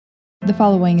The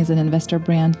following is an Investor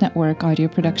Brand Network audio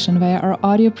production via our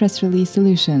audio press release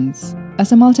solutions.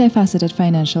 As a multifaceted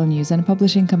financial news and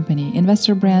publishing company,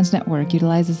 Investor Brand Network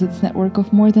utilizes its network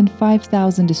of more than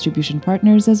 5,000 distribution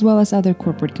partners as well as other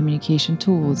corporate communication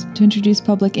tools to introduce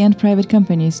public and private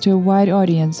companies to a wide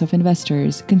audience of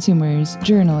investors, consumers,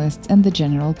 journalists, and the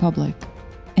general public.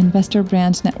 Investor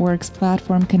Brand Network's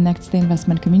platform connects the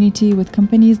investment community with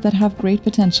companies that have great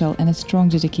potential and a strong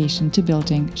dedication to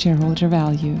building shareholder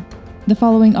value. The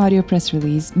following audio press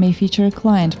release may feature a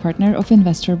client partner of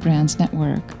Investor Brand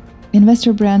Network.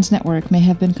 Investor Brand Network may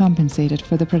have been compensated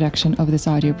for the production of this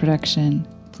audio production.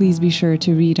 Please be sure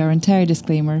to read our entire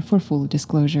disclaimer for full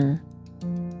disclosure.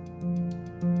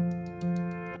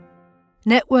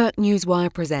 Network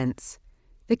Newswire presents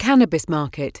The Cannabis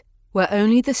Market, where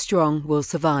only the strong will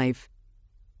survive.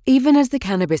 Even as the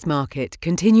cannabis market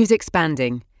continues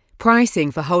expanding, pricing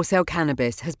for wholesale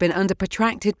cannabis has been under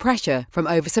protracted pressure from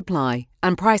oversupply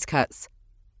and price cuts.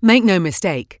 Make no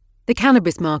mistake, the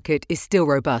cannabis market is still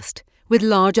robust, with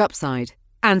large upside,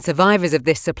 and survivors of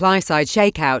this supply-side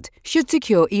shakeout should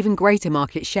secure even greater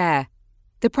market share.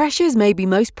 The pressures may be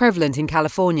most prevalent in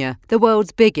California, the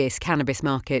world's biggest cannabis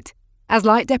market, as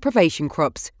light deprivation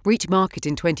crops reach market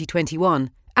in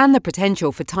 2021, and the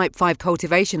potential for Type 5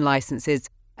 cultivation licenses,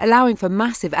 allowing for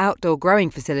massive outdoor growing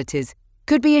facilities,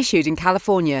 could be issued in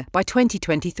California by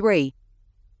 2023.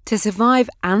 To survive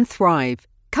and thrive,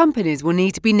 companies will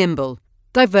need to be nimble,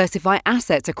 diversify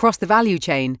assets across the value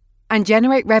chain, and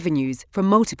generate revenues from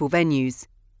multiple venues.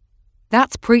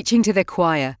 That's preaching to the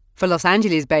choir for Los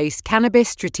Angeles-based Cannabis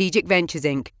Strategic Ventures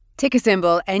Inc., ticker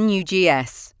symbol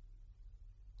NUGS.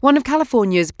 One of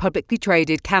California's publicly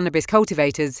traded cannabis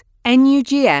cultivators,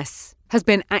 NUGS has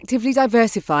been actively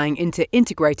diversifying into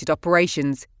integrated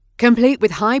operations, complete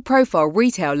with high-profile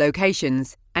retail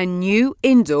locations and new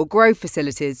indoor grow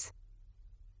facilities.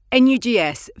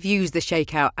 NUGS views the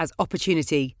shakeout as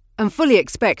opportunity and fully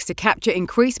expects to capture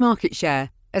increased market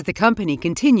share as the company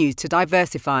continues to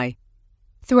diversify.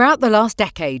 Throughout the last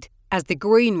decade, as the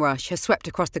green rush has swept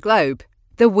across the globe,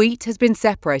 the wheat has been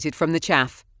separated from the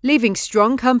chaff, leaving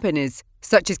strong companies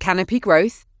such as Canopy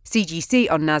Growth, CGC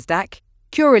on NASDAQ,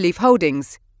 Curaleaf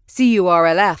Holdings,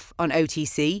 CURLF on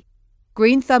OTC,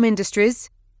 Green Thumb Industries,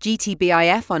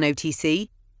 GTBIF on OTC,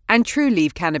 and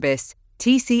TrueLeaf Cannabis,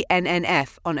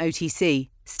 TCNNF on OTC,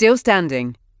 still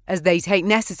standing, as they take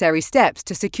necessary steps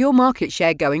to secure market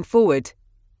share going forward.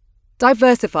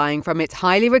 Diversifying from its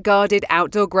highly regarded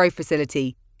outdoor grow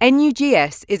facility,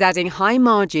 NUGS is adding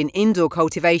high-margin indoor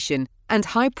cultivation and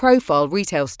high-profile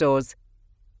retail stores.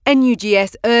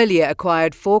 NUGS earlier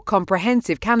acquired 4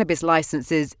 comprehensive cannabis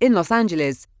licenses in Los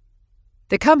Angeles.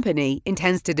 The company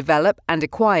intends to develop and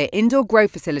acquire indoor grow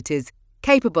facilities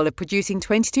capable of producing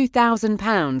 22,000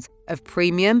 pounds of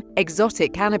premium,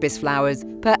 exotic cannabis flowers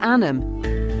per annum.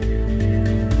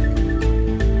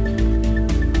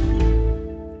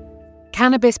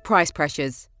 Cannabis price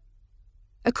pressures.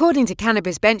 According to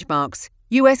Cannabis Benchmark's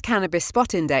US Cannabis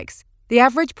Spot Index, the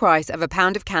average price of a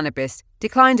pound of cannabis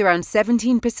declined around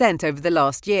 17% over the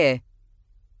last year.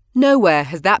 Nowhere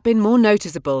has that been more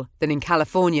noticeable than in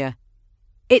California.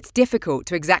 It's difficult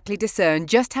to exactly discern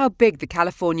just how big the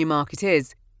California market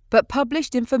is, but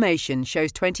published information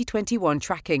shows 2021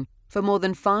 tracking for more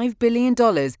than $5 billion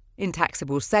in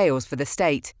taxable sales for the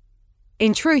state.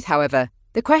 In truth, however,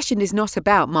 the question is not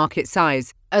about market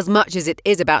size, as much as it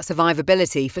is about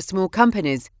survivability for small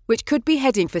companies, which could be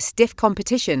heading for stiff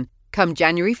competition come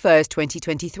January 1,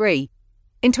 2023.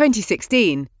 In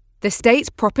 2016, the state's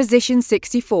Proposition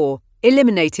 64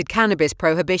 eliminated cannabis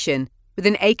prohibition, with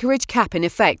an acreage cap in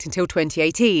effect until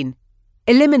 2018.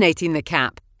 Eliminating the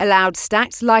cap allowed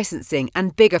stacked licensing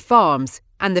and bigger farms,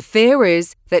 and the fear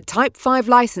is that Type 5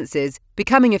 licenses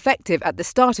becoming effective at the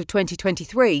start of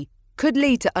 2023 could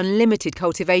lead to unlimited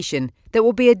cultivation that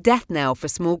will be a death knell for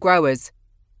small growers.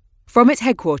 From its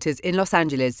headquarters in Los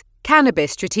Angeles,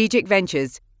 Cannabis Strategic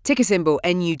Ventures, ticker symbol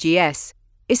NUGS,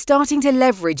 is starting to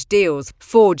leverage deals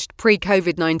forged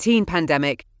pre-COVID-19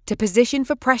 pandemic to position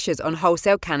for pressures on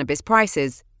wholesale cannabis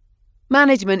prices.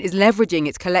 Management is leveraging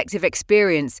its collective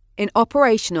experience in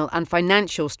operational and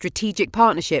financial strategic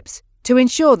partnerships to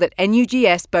ensure that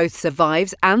NUGS both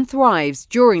survives and thrives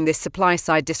during this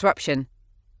supply-side disruption.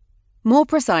 More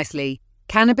precisely,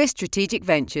 Cannabis Strategic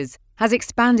Ventures has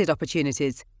expanded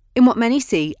opportunities in what many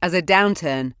see as a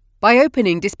downturn by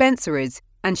opening dispensaries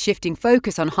and shifting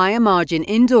focus on higher-margin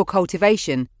indoor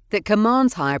cultivation that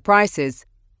commands higher prices.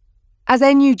 As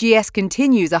NUGS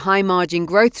continues a high-margin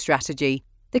growth strategy,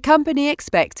 the company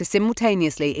expects to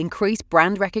simultaneously increase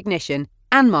brand recognition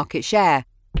and market share.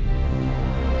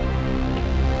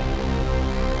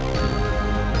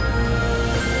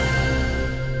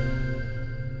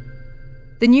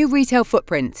 The new retail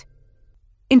footprint.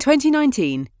 In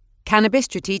 2019, Cannabis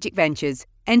Strategic Ventures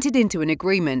entered into an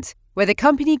agreement where the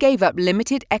company gave up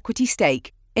limited equity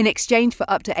stake in exchange for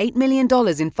up to $8 million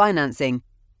in financing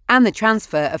and the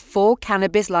transfer of 4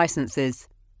 cannabis licenses.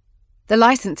 The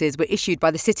licenses were issued by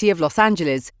the City of Los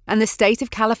Angeles and the State of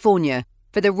California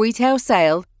for the retail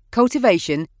sale,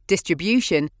 cultivation,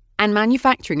 distribution, and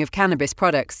manufacturing of cannabis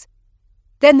products.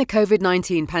 Then the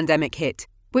COVID-19 pandemic hit,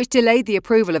 which delayed the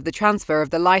approval of the transfer of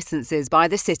the licenses by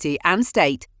the city and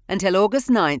state until August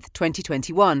 9,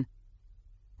 2021.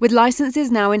 With licenses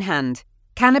now in hand,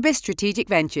 Cannabis Strategic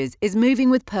Ventures is moving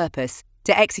with purpose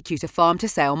to execute a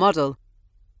farm-to-sale model.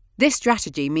 This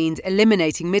strategy means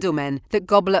eliminating middlemen that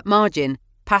gobble up margin,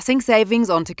 passing savings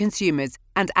on to consumers,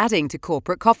 and adding to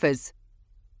corporate coffers.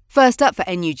 First up for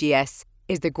NUGS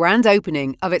is the grand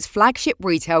opening of its flagship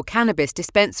retail cannabis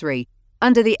dispensary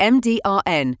under the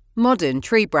MDRN Modern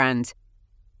Tree brand.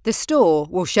 The store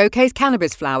will showcase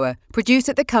cannabis flower produced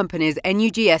at the company's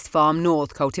NUGS Farm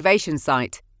North cultivation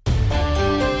site.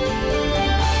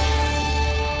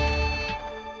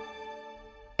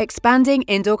 Expanding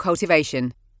indoor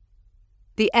cultivation.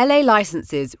 The LA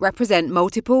licenses represent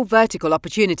multiple vertical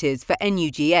opportunities for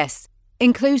NUGS,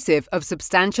 inclusive of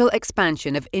substantial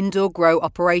expansion of indoor grow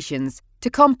operations to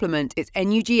complement its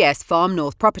NUGS Farm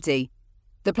North property.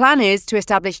 The plan is to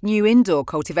establish new indoor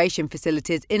cultivation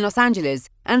facilities in Los Angeles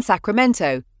and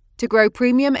Sacramento to grow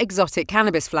premium exotic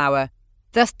cannabis flower,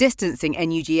 thus distancing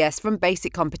NUGS from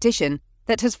basic competition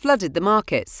that has flooded the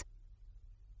markets.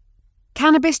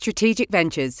 Cannabis Strategic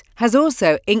Ventures has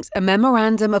also inked a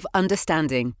Memorandum of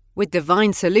Understanding with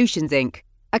Divine Solutions Inc.,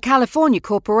 a California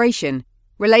corporation,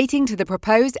 relating to the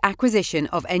proposed acquisition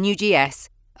of NUGS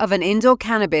of an indoor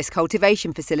cannabis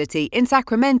cultivation facility in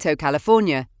Sacramento,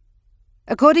 California.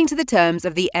 According to the terms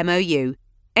of the MOU,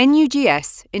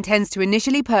 NUGS intends to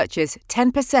initially purchase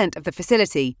 10% of the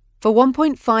facility for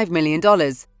 $1.5 million,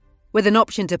 with an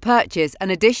option to purchase an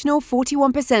additional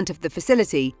 41% of the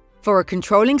facility for a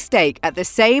controlling stake at the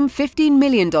same $15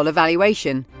 million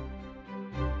valuation.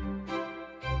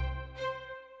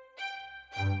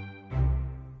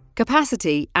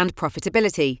 Capacity and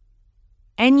profitability.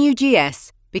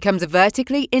 NUGS becomes a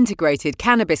vertically integrated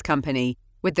cannabis company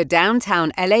with the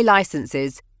downtown LA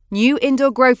licenses, new indoor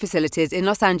grow facilities in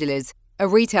Los Angeles, a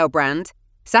retail brand,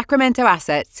 Sacramento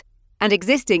assets, and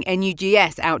existing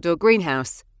NUGS outdoor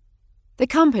greenhouse. The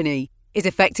company is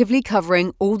effectively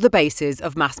covering all the bases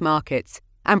of mass markets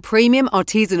and premium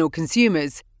artisanal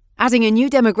consumers, adding a new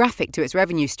demographic to its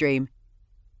revenue stream.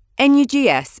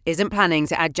 NUGS isn't planning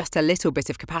to add just a little bit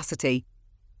of capacity.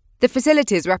 The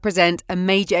facilities represent a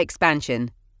major expansion.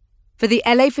 For the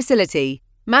LA facility,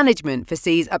 management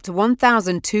foresees up to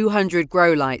 1,200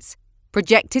 grow lights,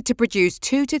 projected to produce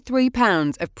 2 to 3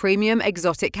 pounds of premium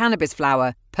exotic cannabis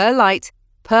flower per light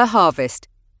per harvest,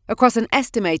 across an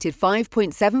estimated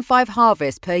 5.75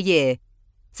 harvests per year,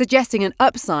 suggesting an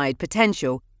upside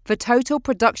potential for total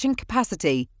production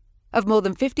capacity of more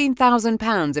than 15,000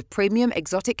 pounds of premium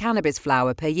exotic cannabis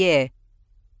flower per year.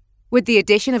 With the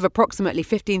addition of approximately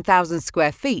 15,000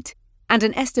 square feet and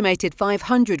an estimated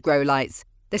 500 grow lights,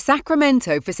 the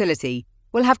Sacramento facility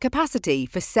will have capacity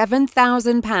for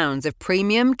 7,000 pounds of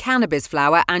premium cannabis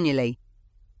flower annually.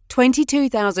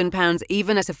 £22,000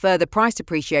 even at a further price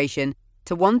appreciation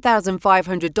to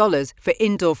 $1,500 for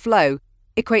indoor flow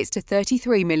equates to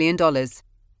 $33 million. NUGS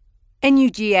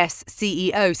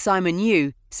CEO Simon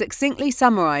Yu succinctly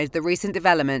summarized the recent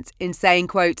developments in saying,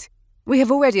 quote, "We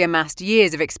have already amassed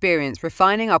years of experience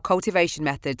refining our cultivation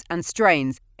methods and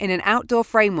strains in an outdoor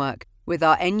framework with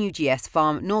our NUGS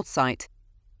Farm North site.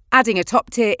 Adding a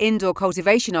top-tier indoor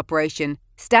cultivation operation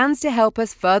stands to help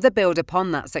us further build upon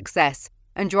that success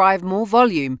and drive more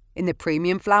volume in the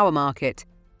premium flower market,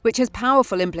 which has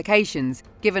powerful implications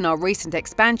given our recent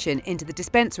expansion into the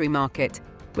dispensary market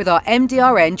with our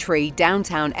MDRN Tree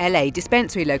downtown LA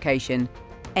dispensary location."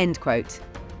 End quote.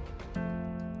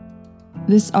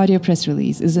 This audio press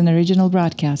release is an original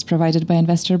broadcast provided by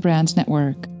Investor Brand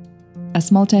Network, a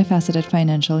multifaceted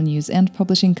financial news and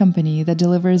publishing company that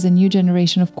delivers a new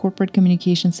generation of corporate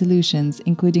communication solutions,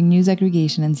 including news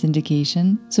aggregation and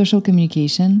syndication, social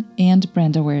communication, and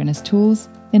brand awareness tools.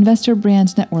 Investor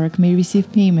Brand Network may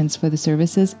receive payments for the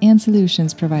services and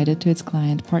solutions provided to its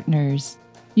client partners.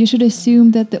 You should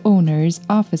assume that the owners,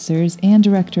 officers, and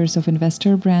directors of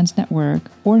Investor Brand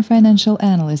Network or financial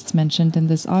analysts mentioned in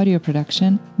this audio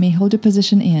production may hold a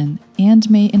position in and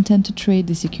may intend to trade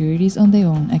the securities on their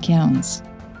own accounts.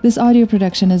 This audio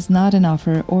production is not an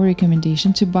offer or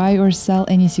recommendation to buy or sell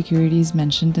any securities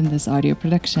mentioned in this audio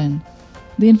production.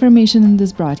 The information in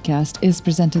this broadcast is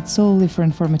presented solely for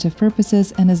informative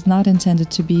purposes and is not intended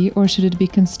to be or should it be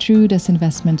construed as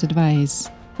investment advice.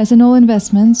 As in all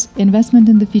investments, investment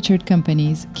in the featured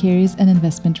companies carries an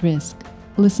investment risk.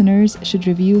 Listeners should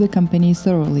review the companies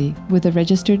thoroughly with a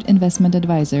registered investment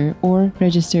advisor or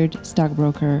registered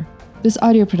stockbroker. This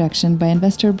audio production by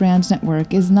Investor Brand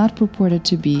Network is not purported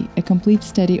to be a complete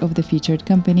study of the featured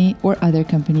company or other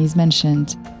companies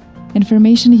mentioned.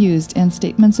 Information used and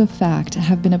statements of fact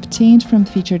have been obtained from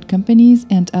featured companies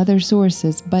and other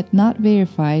sources but not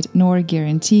verified nor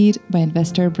guaranteed by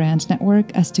Investor Brand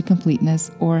Network as to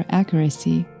completeness or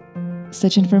accuracy.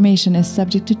 Such information is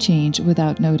subject to change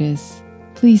without notice.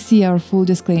 Please see our full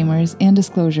disclaimers and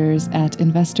disclosures at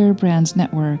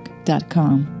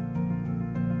investorbrandnetwork.com.